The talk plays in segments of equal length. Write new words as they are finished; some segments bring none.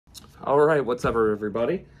All right, what's up,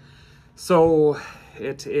 everybody? So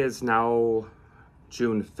it is now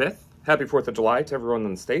June 5th. Happy 4th of July to everyone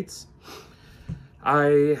in the States.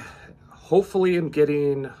 I hopefully am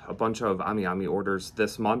getting a bunch of Ami orders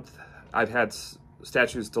this month. I've had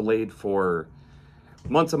statues delayed for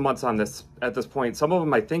months and months on this at this point. Some of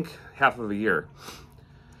them, I think, half of a year.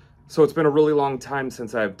 So it's been a really long time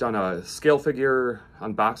since I've done a scale figure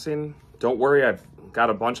unboxing. Don't worry, I've got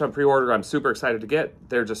a bunch on pre-order I'm super excited to get.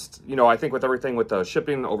 They're just, you know, I think with everything with the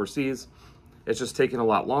shipping overseas, it's just taking a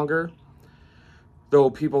lot longer. Though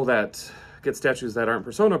people that get statues that aren't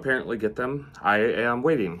Persona apparently get them, I am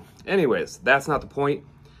waiting. Anyways, that's not the point.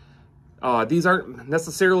 These aren't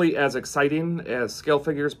necessarily as exciting as scale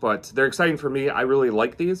figures, but they're exciting for me. I really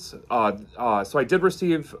like these. So I did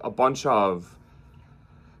receive a bunch of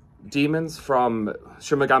demons from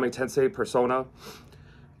Shin Megami Tensei Persona.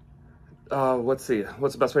 Let's see,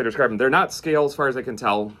 what's the best way to describe them? They're not scale as far as I can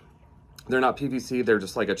tell. They're not PVC, they're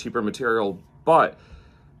just like a cheaper material, but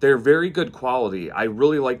they're very good quality. I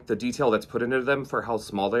really like the detail that's put into them for how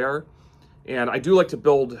small they are. And I do like to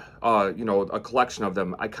build, you know, a collection of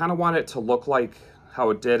them. I kind of want it to look like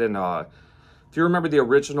how it did in, if you remember the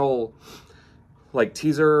original, like,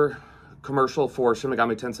 teaser commercial for Shin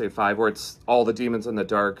Megami Tensei 5, where it's all the demons in the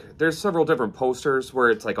dark. There's several different posters where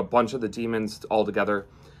it's like a bunch of the demons all together.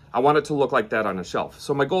 I want it to look like that on a shelf.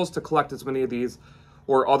 So my goal is to collect as many of these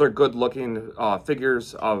or other good looking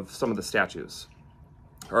figures of some of the statues.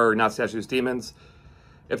 Or not statues, demons.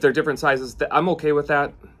 If they're different sizes, I'm okay with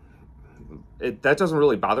that. That doesn't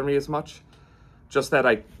really bother me as much. Just that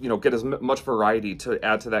I, you know, get as much variety to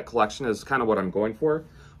add to that collection is kind of what I'm going for.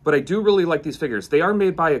 But I do really like these figures. They are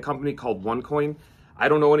made by a company called OneCoin. I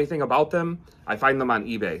don't know anything about them. I find them on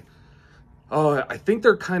eBay. I think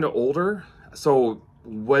they're kind of older. So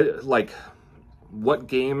what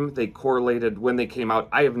game they correlated when they came out,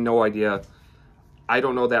 I have no idea. I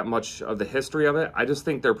don't know that much of the history of it. I just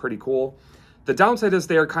think they're pretty cool. The downside is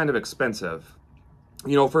they are kind of expensive.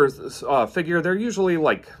 You know, for a figure, they're usually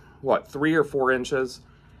like, what, 3 or 4 inches.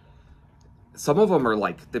 Some of them are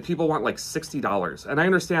like, the people want like $60. And I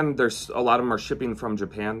understand there's a lot of them are shipping from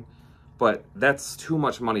Japan, but that's too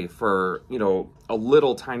much money for, you know, a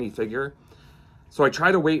little tiny figure. So I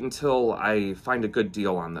try to wait until I find a good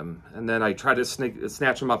deal on them. And then I try to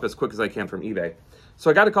snatch them up as quick as I can from eBay.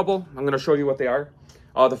 So I got a couple. I'm going to show you what they are.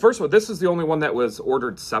 The first one, this is the only one that was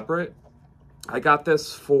ordered separate. I got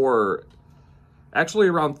this for actually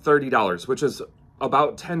around $30, which is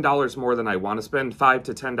about $10 more than I want to spend, $5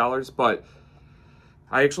 to $10. But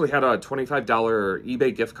I actually had a $25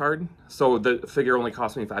 eBay gift card. So the figure only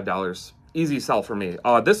cost me $5. Easy sell for me.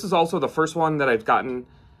 This is also the first one that I've gotten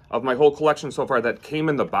of my whole collection so far that came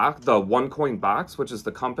in the box, the OneCoin box, which is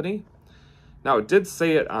the company. Now, it did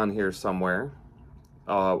say it on here somewhere.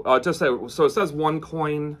 So it says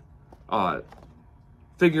OneCoin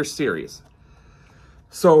figure series.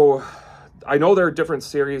 So I know there are different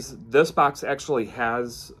series. This box actually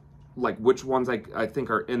has like which ones I think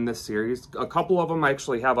are in this series. A couple of them I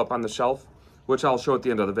actually have up on the shelf, which I'll show at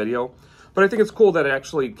the end of the video. But I think it's cool that it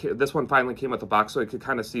actually, this one finally came with the box so I could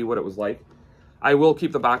kind of see what it was like. I will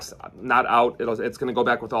keep the box not out. It's going to go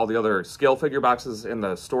back with all the other scale figure boxes in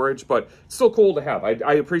the storage, but it's still cool to have.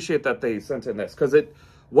 I appreciate that they sent in this because it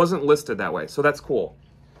wasn't listed that way, so that's cool.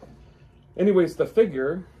 Anyways, the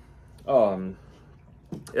figure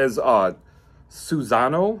is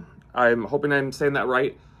Susano. I'm hoping I'm saying that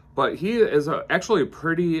right, but he is actually a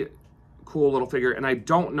pretty cool little figure, and I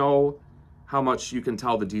don't know how much you can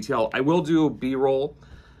tell the detail. I will do B-roll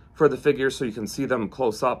for the figure so you can see them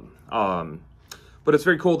close up. But it's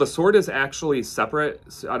very cool. The sword is actually separate.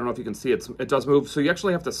 I don't know if you can see it. It does move, so you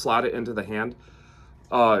actually have to slot it into the hand.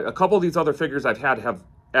 A couple of these other figures I've had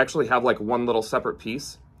actually have like one little separate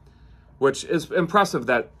piece, which is impressive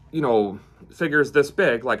that, you know, figures this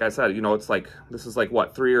big, like I said, you know, it's like, this is like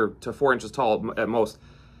what, 3 to 4 inches tall at most,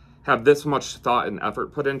 have this much thought and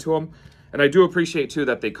effort put into them. And I do appreciate too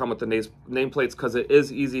that they come with the nameplates because it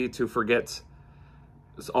is easy to forget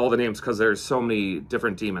all the names because there's so many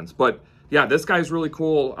different demons. But yeah, this guy's really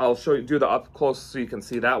cool. I'll show you, do the up close so you can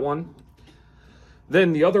see that one.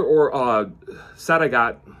 Then the other set I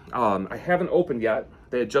got, I haven't opened yet.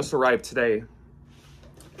 They had just arrived today.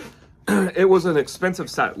 It was an expensive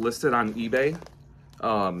set listed on eBay.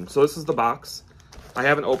 So this is the box. I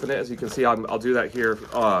haven't opened it, as you can see. I'll do that here.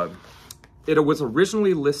 It was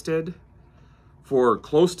originally listed for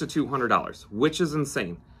close to $200, which is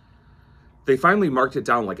insane. They finally marked it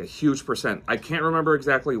down like a huge percent. I can't remember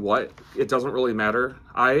exactly what. It doesn't really matter.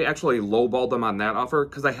 I actually lowballed them on that offer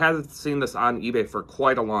because I hadn't seen this on eBay for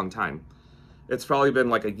quite a long time. It's probably been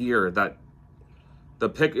like a year that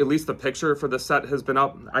at least the picture for this set has been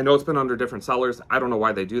up. I know it's been under different sellers. I don't know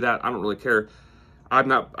why they do that. I don't really care.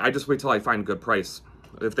 I just wait till I find a good price.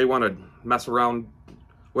 If they want to mess around,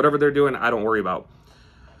 whatever they're doing, I don't worry about.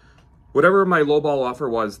 Whatever my lowball offer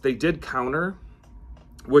was, they did counter,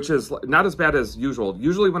 which is not as bad as usual.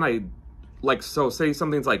 Usually when I, like, so say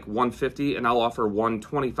something's like 150 and I'll offer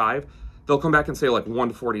 125, they'll come back and say like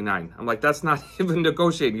 149. I'm like, that's not even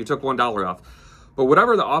negotiating. You took $1 off. But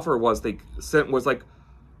whatever the offer was, they sent was like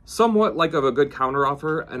somewhat like of a good counter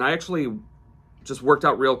offer. And I actually just worked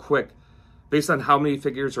out real quick based on how many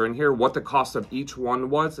figures are in here, what the cost of each one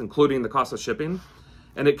was, including the cost of shipping.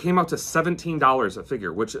 And it came out to $17 a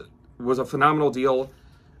figure, which was a phenomenal deal.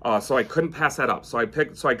 So I couldn't pass that up. So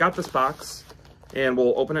I got this box and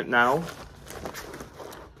we'll open it now.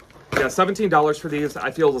 Yeah, $17 for these,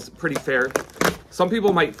 I feel is pretty fair. Some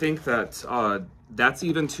people might think that that's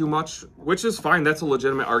even too much, which is fine. That's a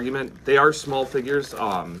legitimate argument. They are small figures.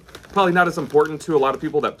 Probably not as important to a lot of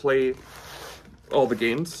people that play all the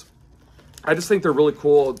games. I just think they're really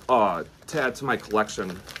cool to add to my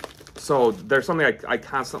collection. So they're something I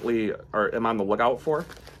constantly am on the lookout for.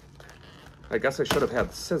 I guess I should have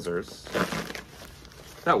had scissors.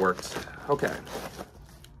 That worked. Okay.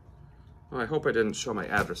 Well, I hope I didn't show my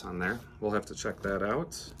address on there. We'll have to check that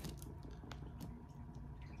out.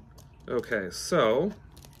 Okay, so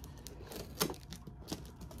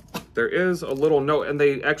there is a little note, and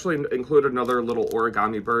they actually included another little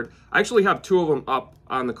origami bird. I actually have 2 of them up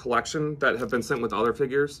on the collection that have been sent with other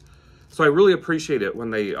figures. So I really appreciate it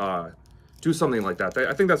when they do something like that.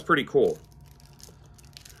 I think that's pretty cool.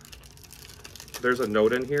 There's a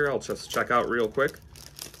note in here I'll just check out real quick.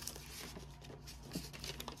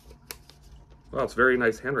 Wow, it's very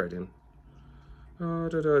nice handwriting.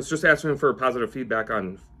 It's just asking for positive feedback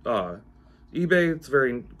on eBay. It's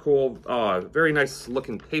very cool. Very nice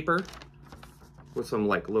looking paper with some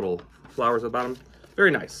like little flowers at the bottom. Very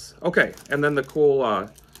nice. Okay, and then the cool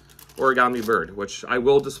origami bird, which I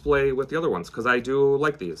will display with the other ones because I do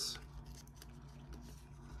like these.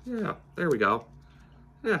 Yeah, there we go.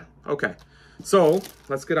 Yeah, okay. So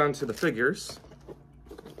let's get on to the figures.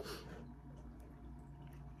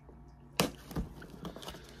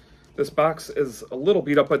 This box is a little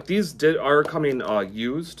beat up, but these are coming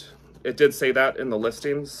used. It did say that in the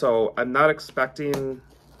listing, so I'm not expecting,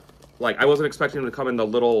 like, I wasn't expecting them to come in the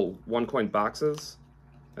little 1-coin boxes,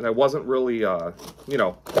 and I wasn't really, you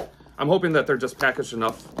know, I'm hoping that they're just packaged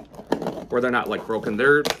enough where they're not, like, broken.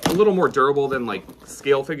 They're a little more durable than, like,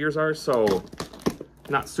 scale figures are, so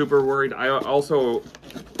not super worried. I also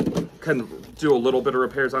can do a little bit of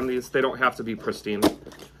repairs on these. They don't have to be pristine.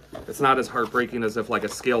 It's not as heartbreaking as if like a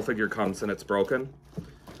scale figure comes and it's broken.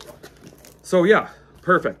 So yeah,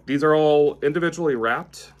 perfect. These are all individually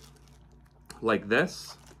wrapped like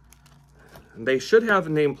this. And they should have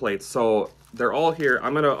nameplates, so they're all here.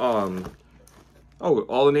 I'm gonna, oh,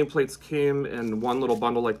 all the nameplates came in one little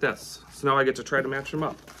bundle like this. So now I get to try to match them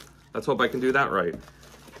up. Let's hope I can do that right.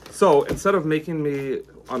 So instead of making me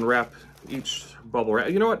unwrap each bubble wrap,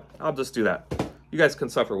 you know what? I'll just do that. You guys can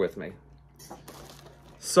suffer with me.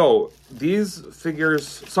 So these figures,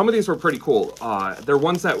 some of these were pretty cool. They're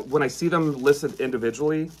ones that when I see them listed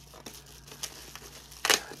individually,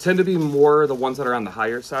 tend to be more the ones that are on the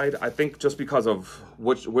higher side. I think just because of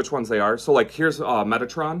which ones they are. So like here's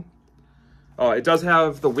Metatron. It does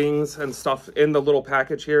have the wings and stuff in the little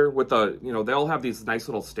package here with the, you know, they all have these nice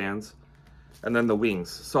little stands and then the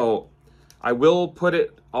wings. So I will put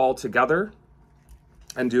it all together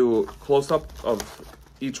and do close-up of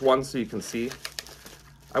each one so you can see.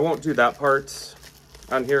 I won't do that part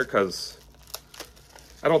on here because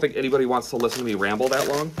I don't think anybody wants to listen to me ramble that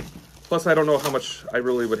long. Plus, I don't know how much I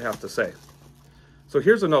really would have to say. So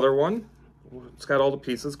here's another one. It's got all the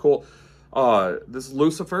pieces. Cool. This is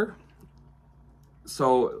Lucifer.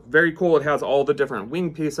 So very cool. It has all the different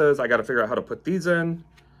wing pieces. I got to figure out how to put these in.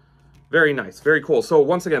 Very nice. Very cool. So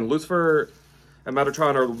once again, Lucifer and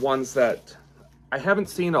Metatron are the ones that I haven't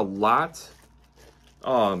seen a lot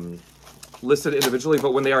listed individually,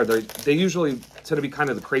 but when they are, they usually tend to be kind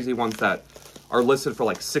of the crazy ones that are listed for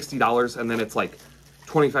like $60 and then it's like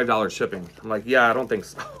 $25 shipping. I'm like, yeah, I don't think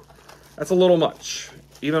so. That's a little much,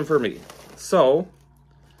 even for me. So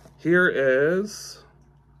here is,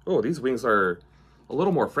 oh, these wings are a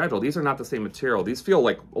little more fragile. These are not the same material. These feel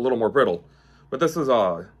like a little more brittle. But this is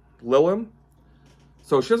Lilith.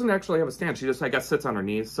 So she doesn't actually have a stand. She just, I guess, sits on her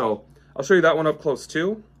knees. So I'll show you that one up close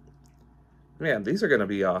too. Man, these are going to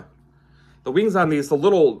be, the wings on these, the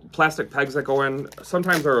little plastic pegs that go in,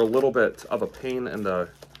 sometimes are a little bit of a pain in the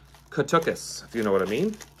katukus, if you know what I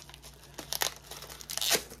mean.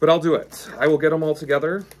 But I'll do it. I will get them all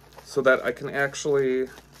together so that I can actually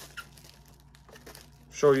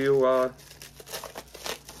show you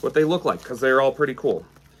what they look like, because they're all pretty cool.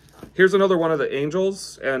 Here's another one of the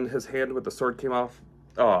angels, and his hand with the sword came off.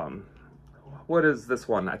 What is this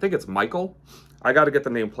one? I think it's Michael. I got to get the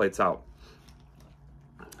nameplates out,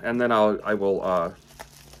 and then I'll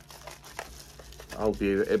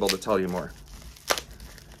be able to tell you more.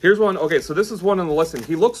 Here's one. Okay, so this is one on the listing.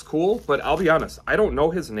 He looks cool, but I'll be honest, I don't know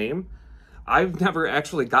his name. I've never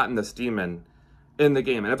actually gotten this demon in the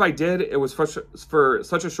game, and if I did, it was for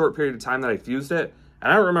such a short period of time that I fused it,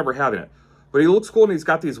 and I don't remember having it. But he looks cool, and he's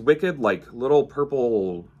got these wicked, like, little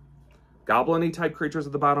purple goblin-y type creatures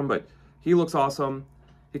at the bottom, but he looks awesome.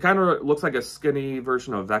 He kind of looks like a skinny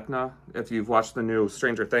version of Vecna, if you've watched the new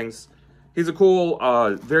Stranger Things. He's a cool,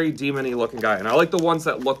 very demon-y looking guy, and I like the ones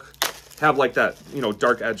that have like that, you know,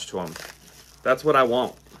 dark edge to them. That's what I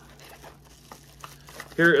want.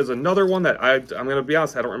 Here is another one that I'm going to be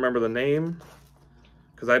honest, I don't remember the name,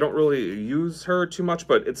 because I don't really use her too much,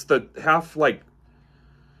 but it's the half, like,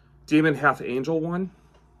 demon, half angel one.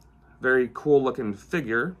 Very cool looking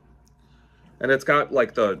figure. And it's got,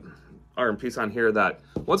 like, the arm piece on here that,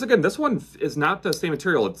 once again, this one is not the same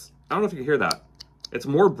material. I don't know if you can hear that. It's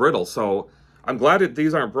more brittle, so I'm glad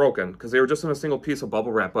these aren't broken, because they were just in a single piece of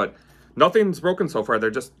bubble wrap, but nothing's broken so far.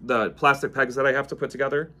 They're just the plastic pegs that I have to put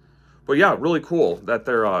together. But yeah, really cool that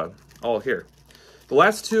they're all here. The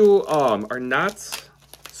last two are not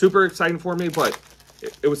super exciting for me, but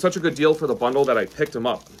it was such a good deal for the bundle that I picked them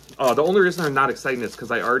up. The only reason they're not exciting is because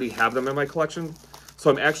I already have them in my collection, so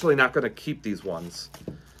I'm actually not going to keep these ones.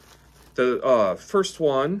 The first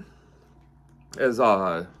one is,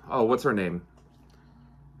 oh, what's her name?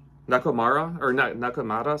 Nakamura, or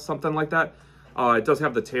Nakamata, something like that. It does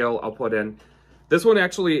have the tail I'll put in. This one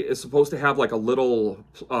actually is supposed to have like a little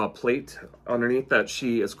plate underneath that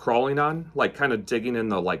she is crawling on, like kind of digging in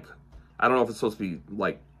the, like, I don't know if it's supposed to be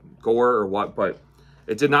like gore or what, but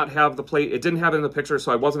it did not have the plate. It didn't have it in the picture,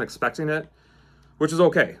 so I wasn't expecting it, which is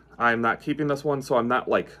okay. I'm not keeping this one, so I'm not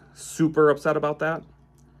like super upset about that.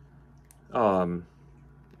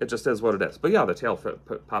 It just is what it is. But yeah, the tail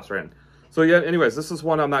pops right in. So yeah, anyways, this is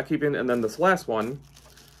one I'm not keeping, and then this last one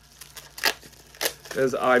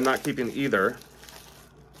is I'm not keeping either.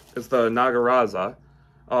 It's the Nagaraza.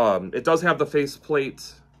 It does have the face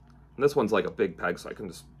plate, and this one's like a big peg, so I can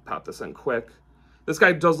just pop this in quick. This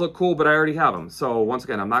guy does look cool, but I already have him. So once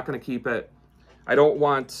again, I'm not going to keep it. I don't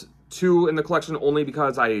want two in the collection only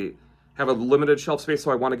because I have a limited shelf space,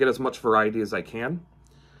 so I want to get as much variety as I can.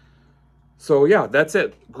 So yeah, that's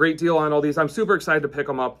it. Great deal on all these. I'm super excited to pick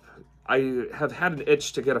them up. I have had an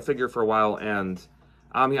itch to get a figure for a while, and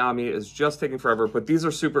Ami is just taking forever, but these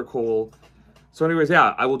are super cool. So anyways,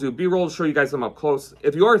 yeah, I will do B-roll to show you guys them up close.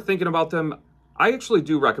 If you are thinking about them, I actually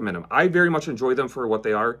do recommend them. I very much enjoy them for what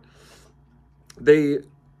they are. They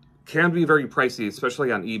can be very pricey, especially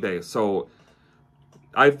on eBay. So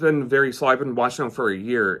I've been very slow. I've been watching them for a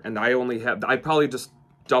year, and I probably just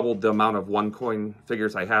doubled the amount of one-coin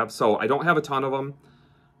figures I have. So I don't have a ton of them.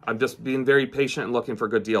 I'm just being very patient and looking for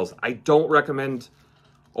good deals. I don't recommend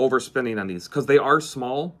overspending on these because they are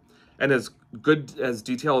small, and as good as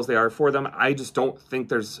detail as they are for them, I just don't think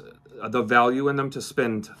there's the value in them to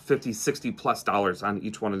spend $50, $60+ on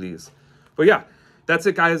each one of these. But yeah, that's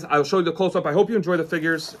it, guys. I'll show you the close-up. I hope you enjoy the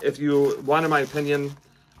figures. If you wanted my opinion,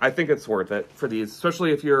 I think it's worth it for these,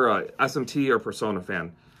 especially if you're a SMT or Persona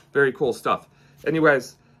fan. Very cool stuff.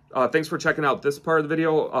 Anyways, thanks for checking out this part of the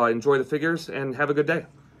video. Enjoy the figures and have a good day.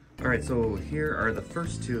 All right, so here are the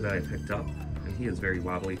first two that I picked up, and he is very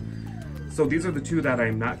wobbly. So these are the two that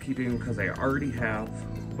I'm not keeping because I already have,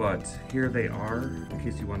 but here they are in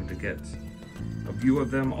case you wanted to get a view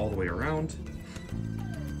of them all the way around.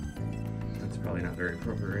 That's probably not very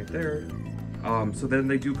appropriate right there. So then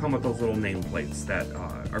they do come with those little nameplates that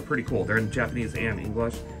are pretty cool. They're in Japanese and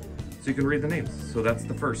English, so you can read the names. So that's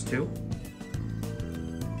the first two.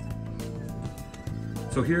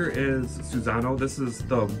 So here is Susano. This is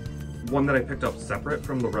the one that I picked up separate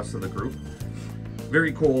from the rest of the group.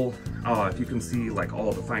 Very cool. If you can see like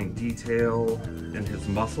all the fine detail in his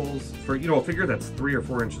muscles for, you know, a figure that's 3 or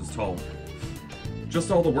 4 inches tall. Just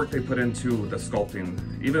all the work they put into the sculpting,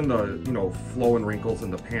 even the, you know, flow and wrinkles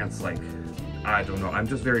in the pants. Like, I don't know. I'm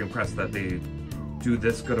just very impressed that they do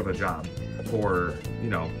this good of a job for, you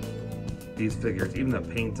know, these figures. Even the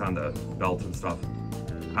paint on the belt and stuff.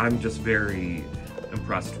 I'm just very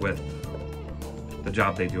impressed with the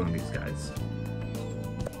job they do on these guys.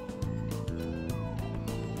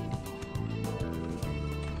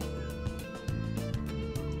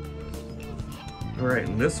 Alright,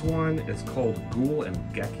 and this one is called Ghoul and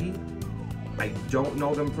Geki. I don't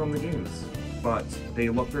know them from the games. but they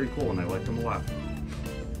look very cool and I like them a lot.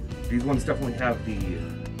 These ones definitely have the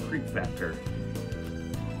creep factor,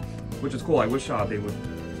 which is cool. I wish they would,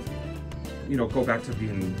 you know, go back to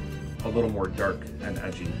being a little more dark and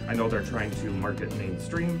edgy. I know they're trying to market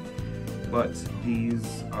mainstream, but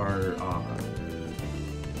these are,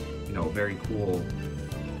 you know, very cool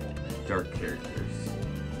dark characters. So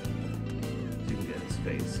you can get his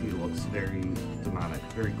face. He looks very demonic,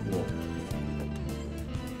 very cool.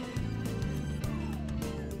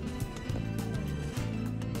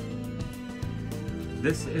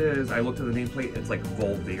 This is, I looked at the nameplate, it's like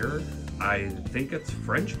Volvaire. I think it's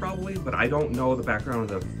French probably, but I don't know the background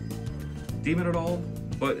of the demon at all,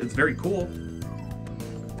 but it's very cool.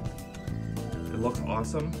 It looks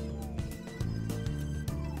awesome.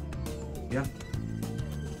 Yeah.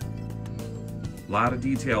 A lot of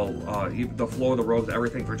detail, the flow of the robes,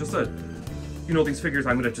 everything for just a, you know, these figures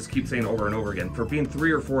I'm gonna just keep saying over and over again. For being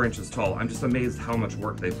 3 or 4 inches tall, I'm just amazed how much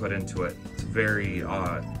work they put into it. It's very,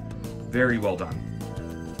 very well done.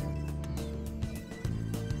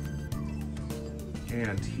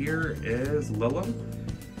 And here is Lilum.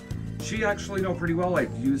 She actually know pretty well.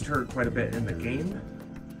 I've used her quite a bit in the game.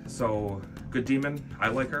 So, good demon. I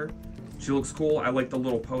like her. She looks cool. I like the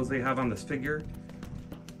little pose they have on this figure.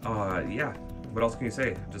 Yeah, what else can you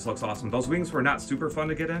say? Just looks awesome. Those wings were not super fun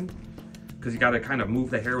to get in because you got to kind of move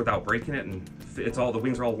the hair without breaking it, and it's all, the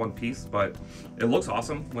wings are all one piece, but it looks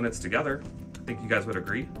awesome when it's together. I think you guys would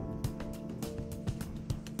agree.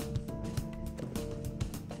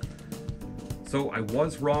 So I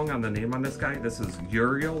was wrong on the name on this guy. This is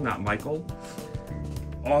Uriel, not Michael.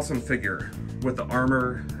 Awesome figure with the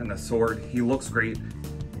armor and the sword. He looks great.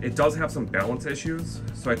 It does have some balance issues,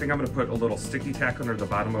 so I think I'm gonna put a little sticky tack under the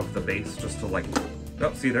bottom of the base just to like,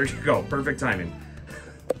 oh, see, there you go, perfect timing.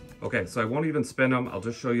 Okay, so I won't even spin him. I'll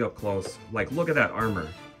just show you up close. Like, look at that armor.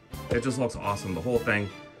 It just looks awesome, the whole thing.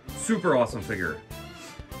 Super awesome figure.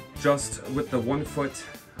 Just with the 1 foot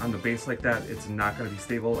on the base like that, it's not gonna be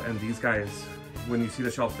stable, and these guys, when you see the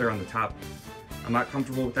shelf there on the top, I'm not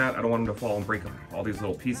comfortable with that. I don't want him to fall and break all these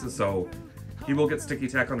little pieces, so he will get sticky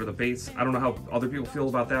tack under the base. I don't know how other people feel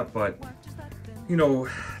about that, but you know,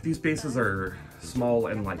 these bases are small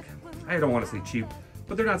and like, I don't want to say cheap,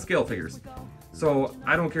 but they're not scale figures. So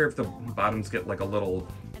I don't care if the bottoms get like a little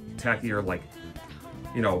tacky or like,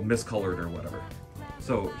 you know, miscolored or whatever.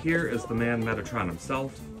 So here is the man Metatron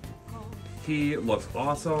himself. He looks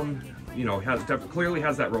awesome. You know, clearly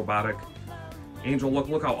has that robotic angel look.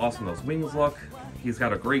 Look how awesome those wings look. He's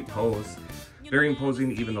got a great pose. Very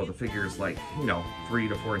imposing, even though the figure is like, you know, 3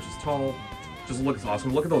 to 4 inches tall. Just looks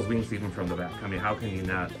awesome. Look at those wings even from the back. I mean, how can you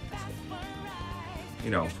not,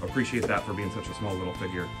 you know, appreciate that for being such a small little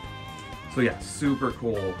figure? So yeah, super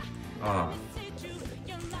cool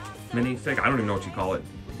minifig. I don't even know what you call it,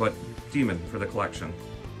 but demon for the collection.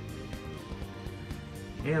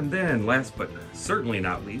 And then last but certainly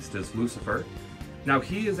not least is Lucifer. Now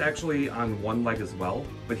he is actually on 1 leg as well,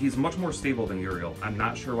 but he's much more stable than Uriel. I'm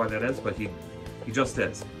not sure why that is, but he just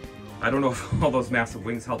is. I don't know if all those massive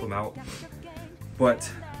wings help him out, but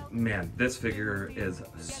man, this figure is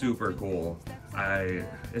super cool.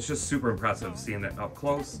 It's just super impressive seeing it up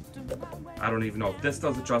close. I don't even know if this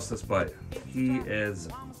does it justice, but he is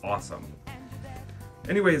awesome.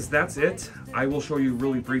 Anyways, that's it. I will show you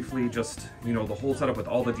really briefly just, you know, the whole setup with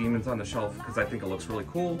all the demons on the shelf because I think it looks really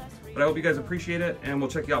cool. But I hope you guys appreciate it, and we'll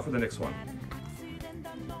check you out for the next one.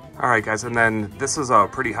 All right, guys, and then this is a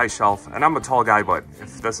pretty high shelf, and I'm a tall guy, but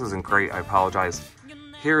if this isn't great, I apologize.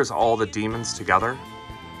 Here's all the demons together.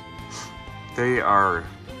 They are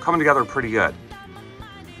coming together pretty good.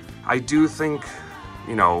 I do think,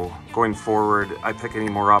 you know, going forward, I pick any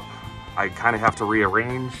more up, I kind of have to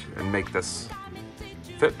rearrange and make this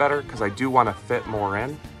fit better because I do want to fit more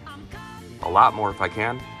in, a lot more if I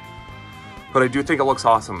can. But I do think it looks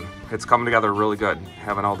awesome. It's coming together really good.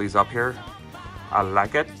 Having all these up here, I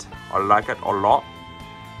like it. I like it a lot.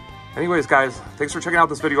 Anyways, guys, thanks for checking out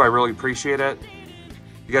this video. I really appreciate it.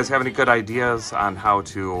 You guys have any good ideas on how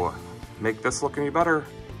to make this look any better?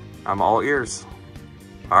 I'm all ears.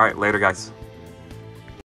 All right, later, guys.